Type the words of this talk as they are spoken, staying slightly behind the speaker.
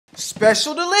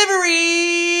Special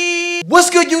delivery! What's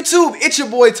good, YouTube? It's your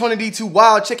boy Tony D2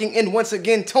 Wild checking in once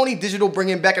again. Tony Digital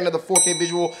bringing back another 4K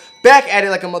visual. Back at it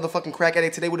like a motherfucking crack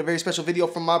addict today with a very special video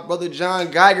from my brother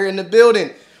John Geiger in the building.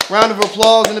 Round of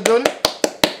applause in the building.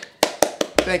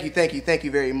 Thank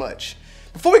you very much.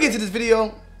 Before we get to this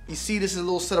video, you see this is a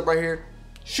little setup right here.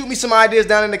 Shoot me some ideas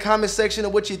down in the comment section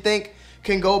of what you think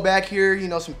can go back here. You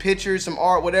know, some pictures, some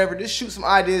art, whatever. Just shoot some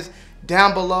ideas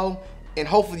down below and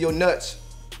hopefully your nuts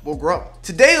will grow.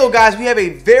 Today though, guys, we have a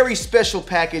very special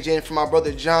package in from my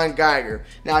brother John Geiger.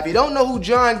 Now, if you don't know who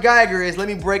John Geiger is, let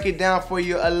me break it down for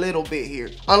you a little bit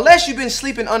here. Unless you've been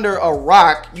sleeping under a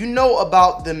rock, you know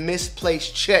about the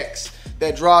misplaced checks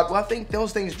that dropped. Well, I think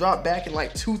those things dropped back in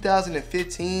like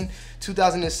 2015,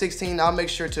 2016. I'll make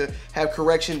sure to have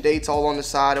correction dates all on the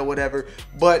side or whatever.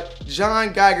 But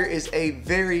John Geiger is a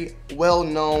very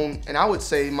well-known, and I would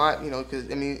say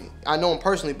because I mean, I know him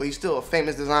personally, but he's still a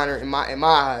famous designer in my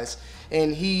eyes.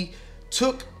 And he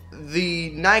took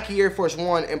the Nike Air Force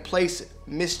One and placed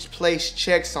misplaced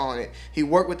checks on it. He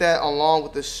worked with that along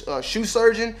with the shoe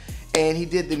surgeon, and he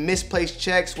did the misplaced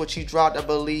checks, which he dropped, I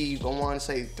believe, I want to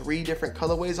say 3 different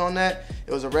colorways on that.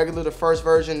 It was a regular, the first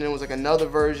version, and it was like another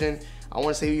version. I want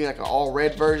to say even like an all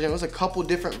red version. It was a couple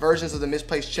different versions of the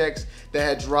misplaced checks that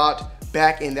had dropped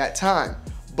back in that time.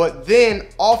 But then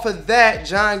off of that,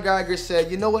 John Geiger said,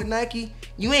 you know what, Nike,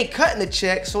 you ain't cutting the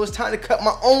check, so it's time to cut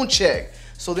my own check.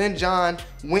 So then John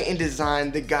went and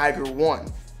designed the Geiger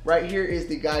One. Right here is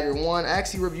the Geiger One. I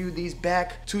actually reviewed these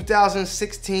back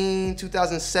 2016,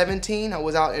 2017. I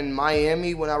was out in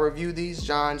Miami when I reviewed these.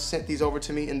 John sent these over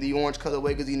to me in the orange colorway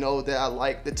because he knows that I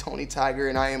like the Tony Tiger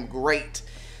and I am great.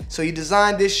 So he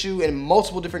designed this shoe in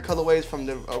multiple different colorways, from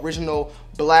the original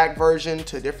black version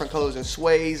to different colors in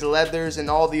suedes, leathers, and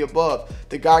all the above.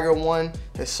 The Geiger One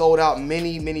has sold out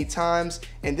many times,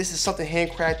 and this is something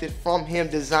handcrafted from him,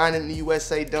 designed in the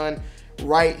USA, done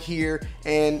right here,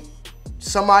 and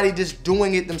somebody just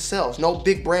doing it themselves. No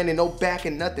big branding, no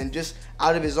backing, nothing. Just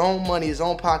out of his own money, his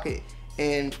own pocket,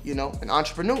 and you know, an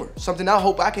entrepreneur. Something I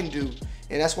hope I can do,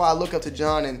 and that's why I look up to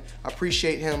John and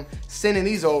appreciate him sending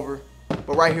these over.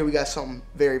 But right here we got something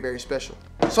very special.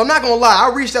 So I'm not gonna lie, I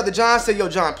reached out to John, said, yo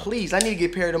John, please, I need to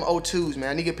get a pair of them O2s,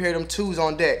 man. I need to get a pair of them 2s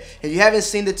on deck. If you haven't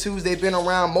seen the 2s, they've been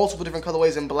around, multiple different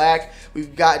colorways in black.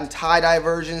 We've gotten tie-dye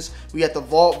versions, we got the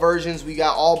vault versions, we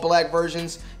got all black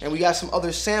versions, and we got some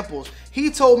other samples. He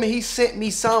told me he sent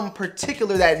me some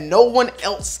particular that no one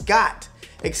else got,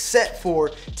 except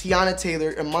for Tiana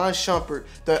Taylor, Iman Shumpert,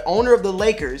 the owner of the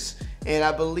Lakers, and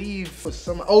I believe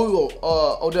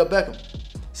Odell Beckham.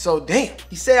 So damn,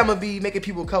 he said I'm gonna be making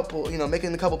people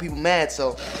making a couple people mad.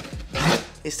 So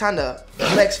it's time to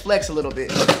flex a little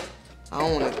bit. I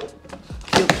don't want to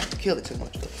kill it too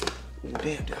much. Ooh,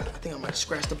 damn, I think I might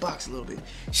scratch the box a little bit.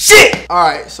 Shit! All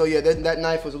right, so yeah, that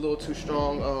knife was a little too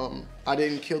strong. I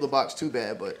didn't kill the box too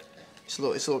bad, but it's a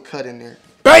little cut in there.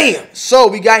 Bam! So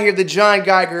we got here the John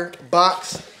Geiger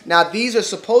box. Now these are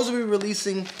supposed to be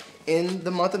releasing in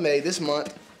the month of May, this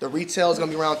month. The retail is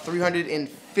gonna be around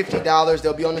 $350.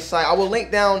 They'll be on the site. I will link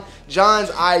down John's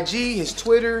IG, his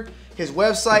Twitter, his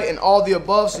website, and all the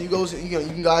above, so you guys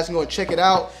can go and check it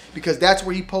out, because that's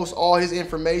where he posts all his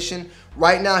information.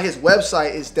 Right now, his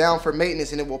website is down for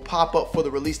maintenance, and it will pop up for the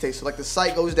release date. So like the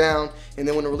site goes down, and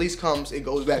then when the release comes, it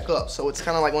goes back up. So it's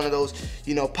kind of like one of those,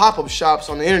 pop-up shops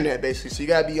on the internet, basically. So you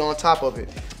gotta be on top of it.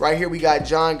 Right here we got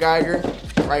John Geiger.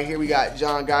 Right here we got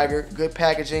John Geiger. Good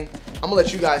packaging. I'm gonna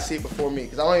let you guys see it before me,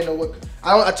 because I don't even know what.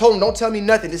 I told him don't tell me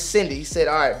nothing, just send it. He said,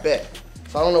 all right, bet.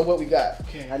 So I don't know what we got.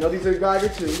 Okay. I know these are Geiger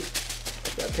too.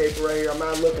 Got paper right here. I'm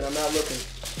not looking.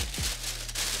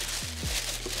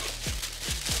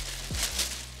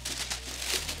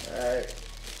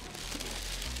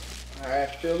 Alright, I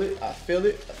feel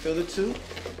it too.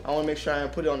 I want to make sure I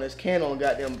don't put it on this candle and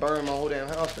goddamn burn my whole damn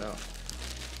house down.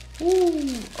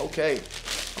 Ooh, okay.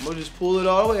 I'm gonna just pull it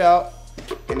all the way out,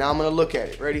 and now I'm gonna look at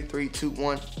it. Ready? 3, 2,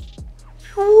 1.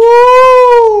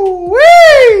 Woo-wee!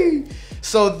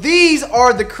 So these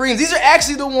are the creams. These are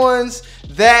actually the ones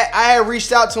that I had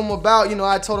reached out to him about.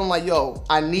 I told him like, yo,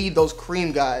 I need those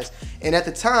cream guys. And at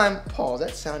the time, pause,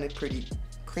 that sounded pretty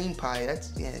cream pie.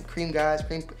 That's, yeah, cream guys,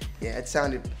 yeah, it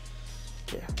sounded,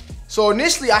 yeah. So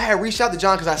initially I had reached out to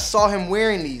John because I saw him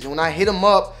wearing these. And when I hit him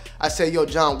up, I said, yo,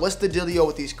 John, what's the dealio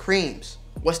with these creams?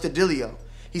 What's the dealio?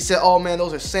 He said, oh man,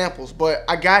 those are samples, but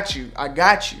I got you.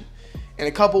 And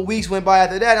a couple weeks went by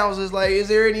after that, and I was just like, is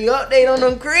there any update on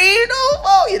them creams?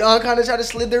 I kind of tried to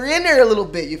slither in there a little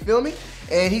bit, you feel me?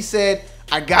 And he said,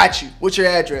 I got you. What's your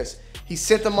address? He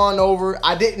sent them on over.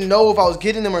 I didn't know if I was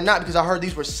getting them or not because I heard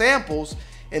these were samples.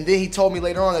 And then he told me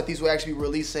later on that these were actually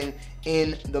releasing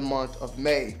in the month of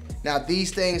May. Now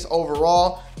these things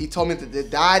overall, he told me that the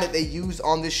dye that they used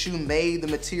on this shoe made the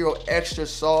material extra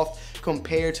soft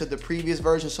compared to the previous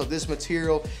version. So this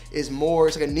material is more,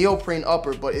 it's like a neoprene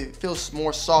upper, but it feels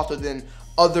more softer than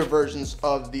other versions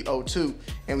of the O2.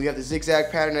 And we have the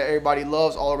zigzag pattern that everybody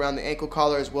loves all around the ankle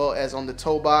collar, as well as on the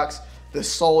toe box, the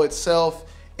sole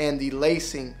itself, and the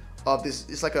lacing of this.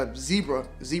 It's like a zebra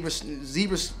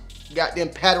goddamn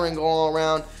pattern going all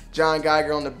around. John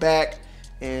Geiger on the back.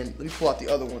 And let me pull out the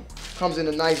other one. Comes in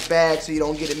a nice bag so you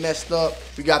don't get it messed up.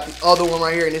 We got the other one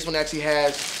right here, and this one actually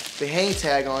has the hang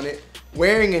tag on it.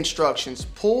 Wearing instructions: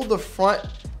 pull the front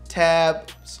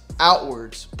tabs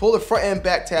outwards. Pull the front and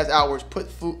back tabs outwards.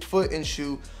 Put foot in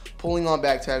shoe. Pulling on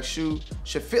back tab. Shoe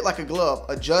should fit like a glove.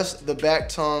 Adjust the back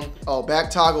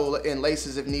toggle and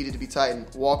laces if needed to be tightened.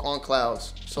 Walk on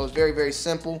clouds. So it's very, very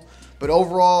simple. But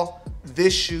overall,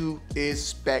 this shoe is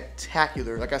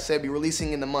spectacular. Like I said, be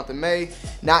releasing in the month of May.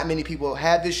 Not many people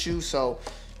have this shoe, so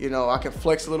you know I can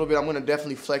flex a little bit. I'm gonna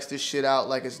definitely flex this shit out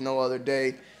like it's no other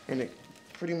day, and it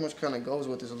pretty much kind of goes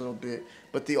with this a little bit.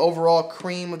 But the overall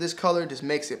cream of this color just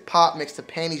makes it pop, makes the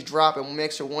panties drop, and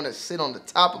makes her want to sit on the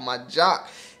top of my jock.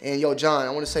 And yo, John, I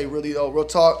want to say really though, real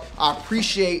talk, I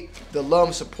appreciate the love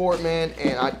and support, man.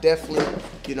 And I definitely,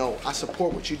 you know, I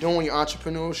support what you're doing, your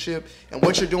entrepreneurship, and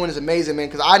what you're doing is amazing, man.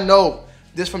 Because I know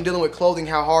this from dealing with clothing,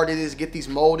 how hard it is to get these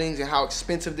moldings and how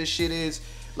expensive this shit is.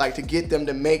 Like to get them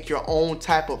to make your own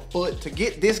type of foot, to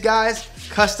get this guys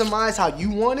customized how you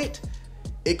want it.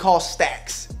 It costs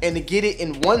stacks, and to get it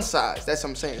in one size, that's what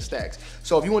I'm saying, stacks.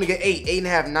 So if you want to get 8,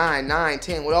 8.5, 9, 9,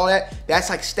 10, with all that, that's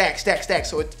like stacks.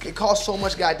 So it costs so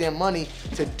much goddamn money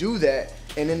to do that.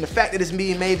 And then the fact that it's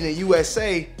being made in the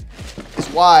USA is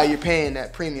why you're paying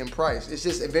that premium price. It's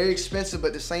just very expensive, but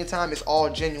at the same time, it's all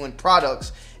genuine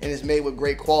products, and it's made with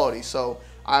great quality. So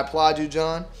I applaud you,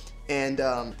 John. And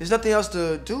there's nothing else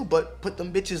to do but put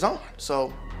them bitches on.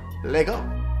 So let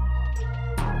go.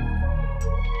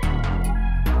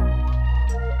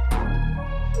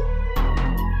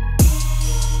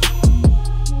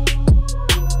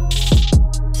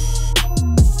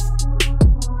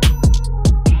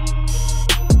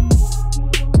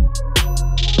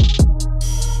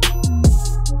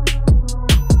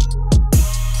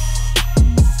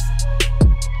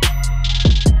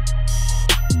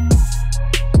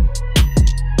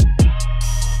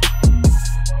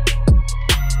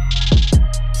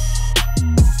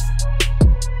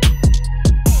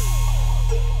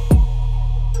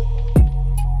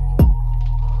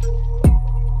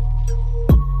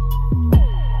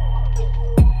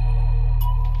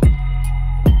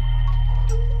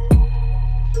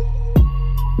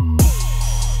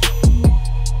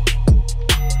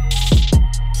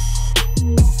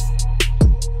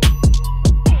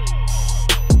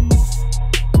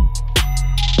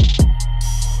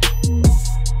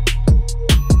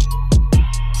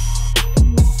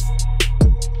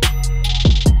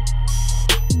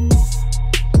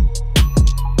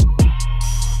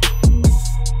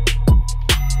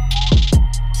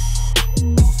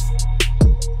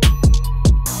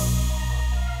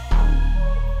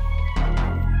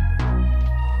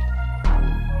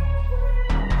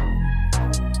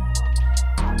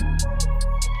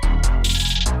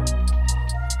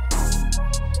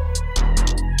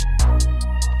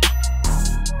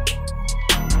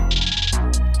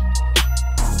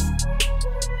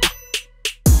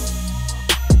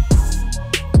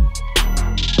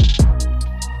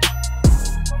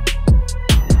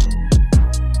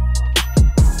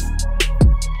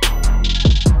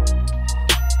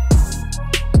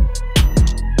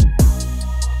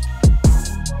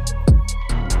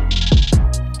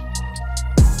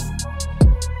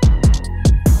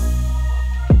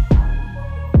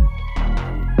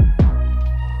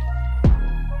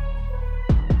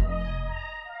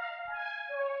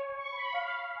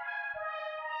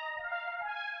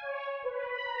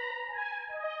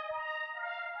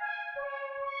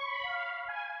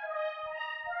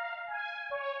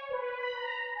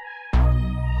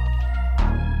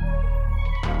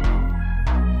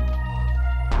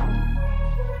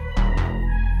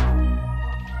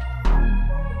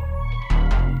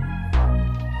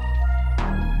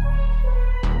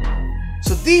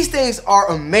 These things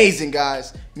are amazing,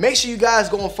 guys. Make sure you guys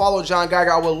go and follow John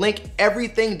Geiger. I will link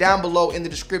everything down below in the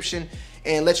description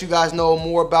and let you guys know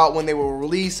more about when they will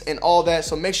release and all that.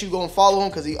 So make sure you go and follow him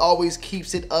because he always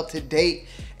keeps it up to date.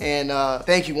 And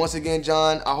thank you once again,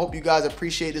 John. I hope you guys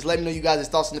appreciate this. Let me know you guys'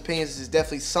 thoughts and opinions. This is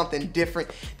definitely something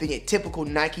different than your typical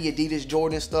Nike, Adidas,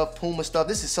 Jordan stuff, Puma stuff.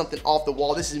 This is something off the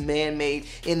wall. This is man-made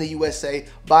in the USA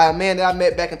by a man that I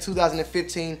met back in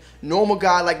 2015. Normal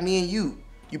guy like me and you.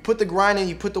 You put the grind in,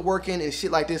 you put the work in, and shit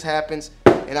like this happens.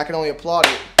 and I can only applaud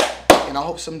it. And I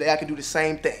hope someday I can do the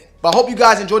same thing. But I hope you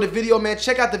guys enjoyed the video, man.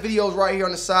 Check out the videos right here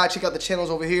on the side. Check out the channels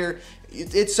over here.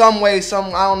 It's some way, I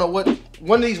don't know what,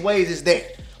 one of these ways is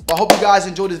there. But I hope you guys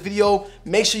enjoyed this video.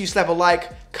 Make sure you slap a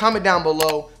like, comment down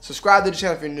below, subscribe to the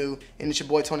channel if you're new. And it's your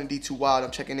boy Tony D2 Wild.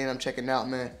 I'm checking in, I'm checking out,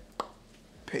 man.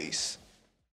 Peace.